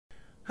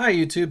Hi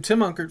YouTube,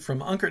 Tim Unkert from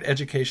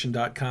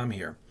UnkertEducation.com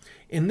here.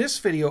 In this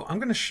video, I'm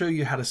going to show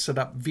you how to set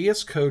up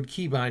VS Code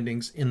key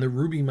bindings in the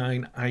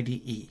RubyMine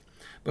IDE.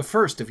 But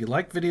first, if you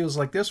like videos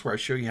like this where I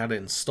show you how to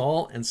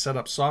install and set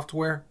up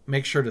software,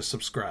 make sure to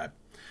subscribe.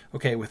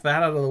 Okay, with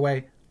that out of the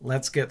way,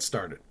 let's get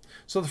started.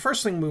 So the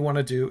first thing we want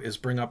to do is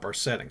bring up our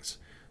settings.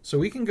 So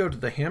we can go to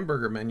the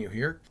hamburger menu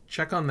here,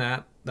 check on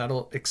that,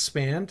 that'll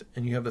expand,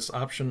 and you have this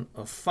option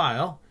of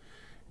File.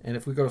 And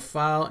if we go to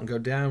File and go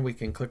down, we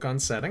can click on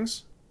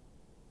Settings.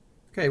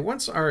 Okay,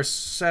 once our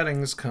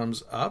settings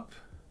comes up,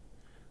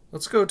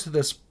 let's go to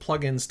this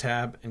plugins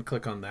tab and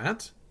click on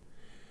that.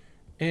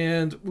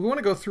 And we want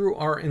to go through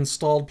our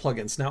installed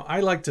plugins. Now,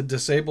 I like to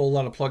disable a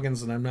lot of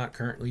plugins that I'm not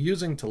currently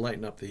using to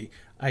lighten up the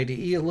IDE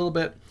a little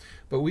bit,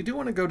 but we do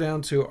want to go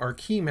down to our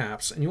key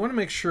maps, and you want to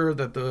make sure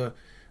that the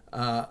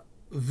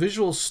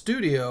Visual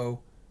Studio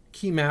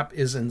key map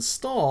is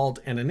installed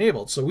and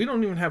enabled. So we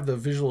don't even have the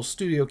Visual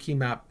Studio key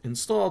map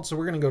installed, so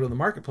we're going to go to the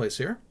marketplace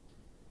here.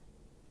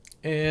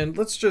 And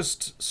let's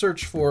just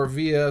search for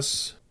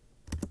VS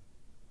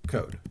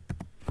Code.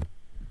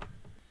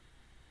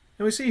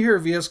 And we see here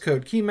VS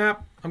Code key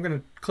map. I'm going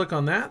to click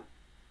on that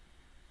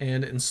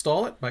and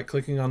install it by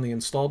clicking on the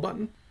install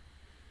button.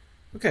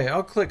 Okay,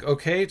 I'll click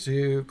OK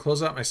to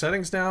close out my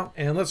settings now.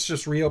 And let's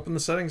just reopen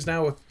the settings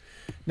now.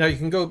 Now you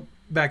can go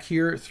back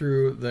here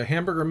through the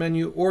hamburger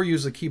menu or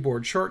use the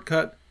keyboard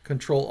shortcut,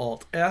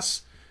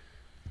 Control-Alt-S.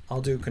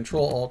 I'll do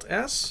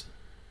Control-Alt-S.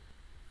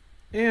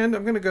 And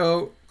I'm going to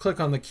go click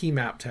on the key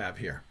map tab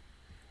here.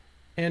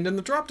 And in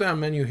the drop-down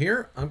menu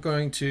here, I'm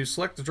going to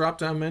select the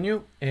drop-down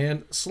menu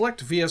and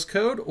select VS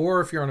Code, or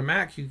if you're on a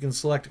Mac, you can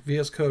select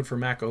VS Code for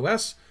Mac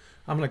OS.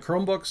 I'm on a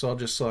Chromebook, so I'll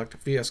just select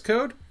VS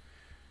Code,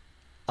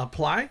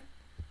 apply,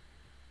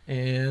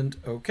 and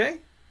OK.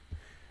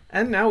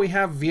 And now we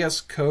have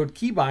VS Code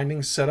key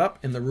bindings set up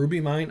in the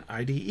RubyMine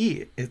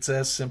IDE. It's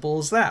as simple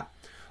as that.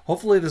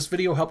 Hopefully this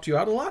video helped you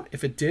out a lot.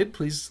 If it did,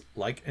 please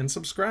like and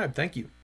subscribe. Thank you.